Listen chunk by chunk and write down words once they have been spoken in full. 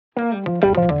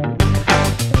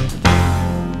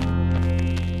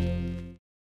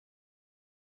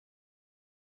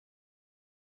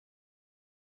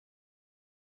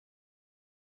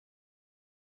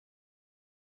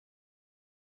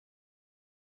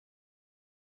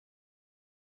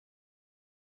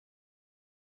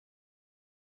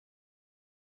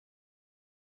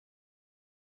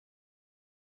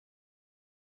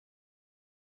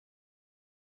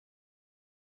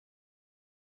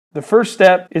The first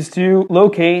step is to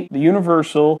locate the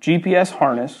universal GPS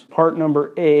harness, part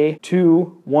number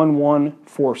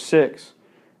A21146.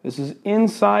 This is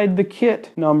inside the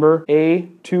kit number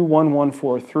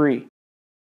A21143.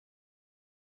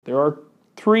 There are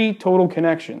 3 total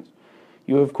connections.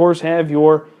 You of course have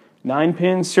your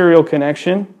 9-pin serial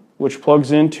connection, which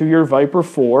plugs into your Viper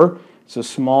 4. It's a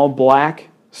small black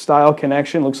style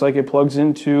connection. Looks like it plugs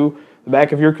into the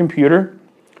back of your computer.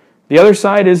 The other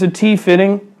side is a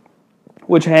T-fitting,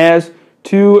 which has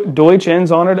 2 Deutsch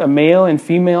ends on it, a male and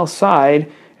female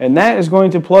side, and that is going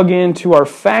to plug into our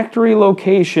factory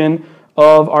location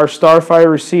of our Starfire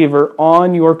receiver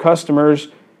on your customer's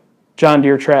John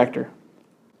Deere tractor.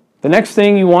 The next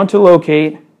thing you want to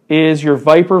locate is your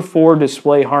Viper 4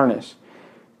 display harness.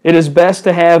 It is best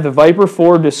to have the Viper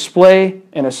 4 display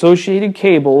and associated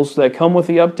cables that come with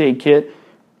the update kit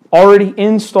already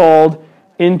installed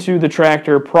into the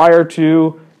tractor prior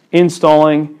to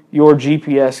installing your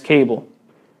GPS cable.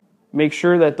 Make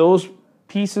sure that those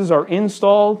pieces are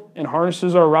installed and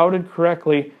harnesses are routed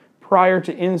correctly prior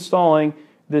to installing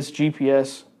this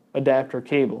GPS adapter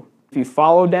cable. If you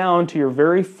follow down to your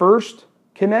very first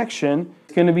connection,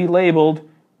 it's going to be labeled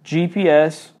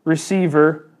GPS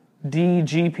receiver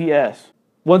DGPS.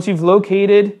 Once you've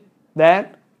located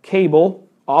that cable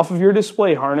off of your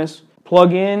display harness,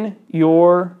 plug in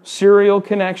your serial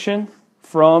connection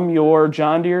from your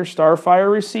John Deere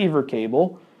Starfire receiver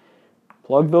cable.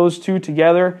 Plug those 2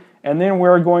 together, and then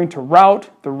we're going to route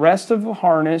the rest of the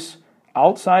harness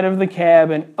outside of the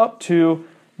cab and up to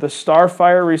the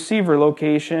Starfire receiver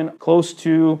location close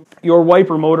to your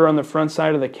wiper motor on the front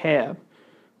side of the cab.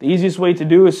 The easiest way to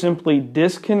do is simply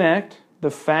disconnect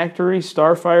the factory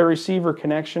Starfire receiver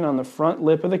connection on the front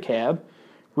lip of the cab,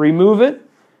 remove it,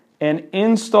 and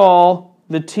install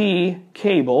the T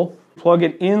cable. Plug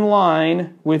it in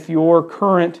line with your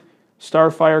current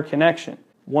Starfire connection.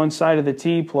 One side of the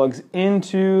T plugs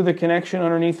into the connection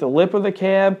underneath the lip of the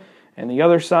cab, and the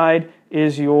other side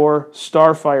is your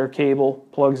Starfire cable,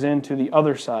 plugs into the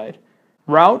other side.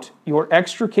 Route your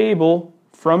extra cable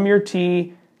from your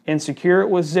T and secure it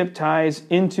with zip ties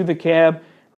into the cab.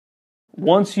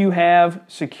 Once you have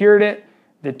secured it,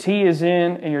 the T is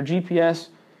in and your GPS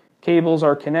cables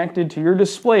are connected to your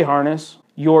display harness,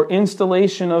 your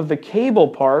installation of the cable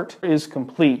part is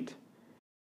complete.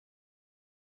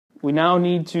 We now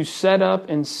need to set up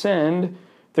and send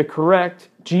the correct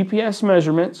GPS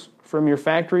measurements from your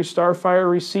factory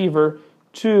Starfire receiver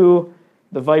to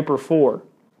the Viper 4.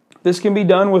 This can be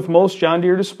done with most John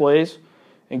Deere displays,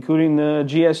 including the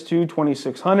GS2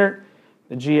 2600,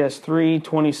 the GS3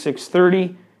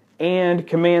 2630, and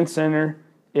Command Center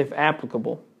if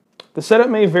applicable. The setup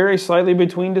may vary slightly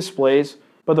between displays,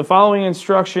 but the following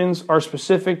instructions are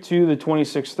specific to the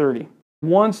 2630.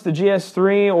 Once the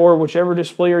GS3 or whichever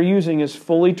display you're using is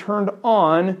fully turned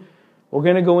on, we're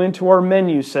going to go into our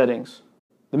menu settings.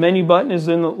 The menu button is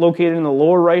located in the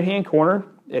lower right hand corner.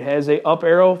 It has an up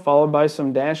arrow followed by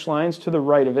some dashed lines to the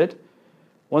right of it.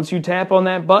 Once you tap on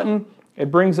that button,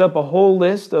 it brings up a whole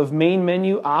list of main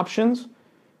menu options,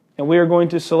 and we are going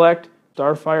to select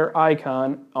Starfire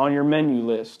icon on your menu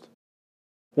list.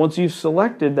 Once you've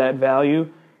selected that value,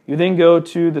 you then go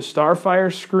to the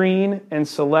Starfire screen and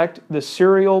select the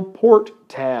Serial Port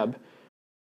tab.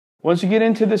 Once you get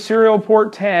into the Serial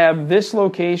Port tab, this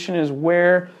location is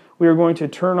where we are going to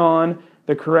turn on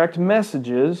the correct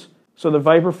messages so the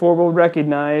Viper 4 will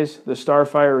recognize the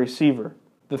Starfire receiver.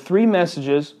 The 3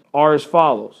 messages are as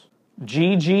follows: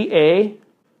 GGA,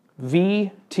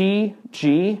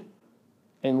 VTG,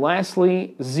 and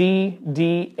lastly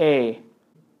ZDA.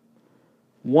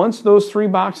 Once those 3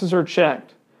 boxes are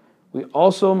checked, we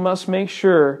also must make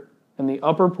sure in the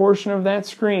upper portion of that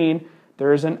screen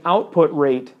there is an output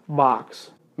rate box.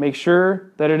 Make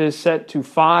sure that it is set to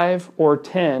 5 or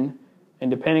 10, and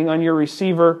depending on your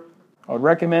receiver, I would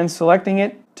recommend selecting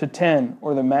it to 10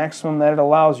 or the maximum that it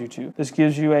allows you to. This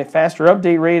gives you a faster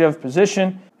update rate of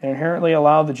position and inherently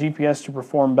allow the GPS to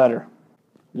perform better.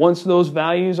 Once those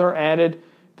values are added,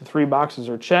 the 3 boxes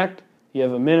are checked, you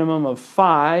have a minimum of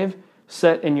 5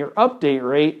 set in your update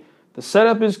rate. The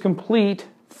setup is complete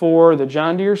for the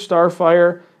John Deere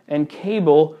Starfire and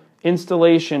cable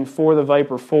installation for the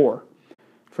Viper 4.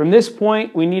 From this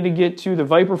point, we need to get to the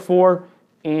Viper 4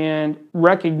 and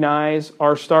recognize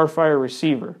our Starfire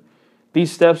receiver.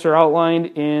 These steps are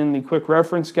outlined in the quick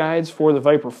reference guides for the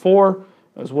Viper 4,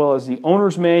 as well as the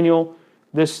owner's manual.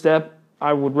 This step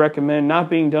I would recommend not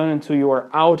being done until you are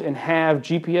out and have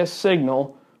GPS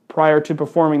signal prior to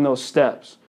performing those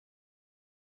steps.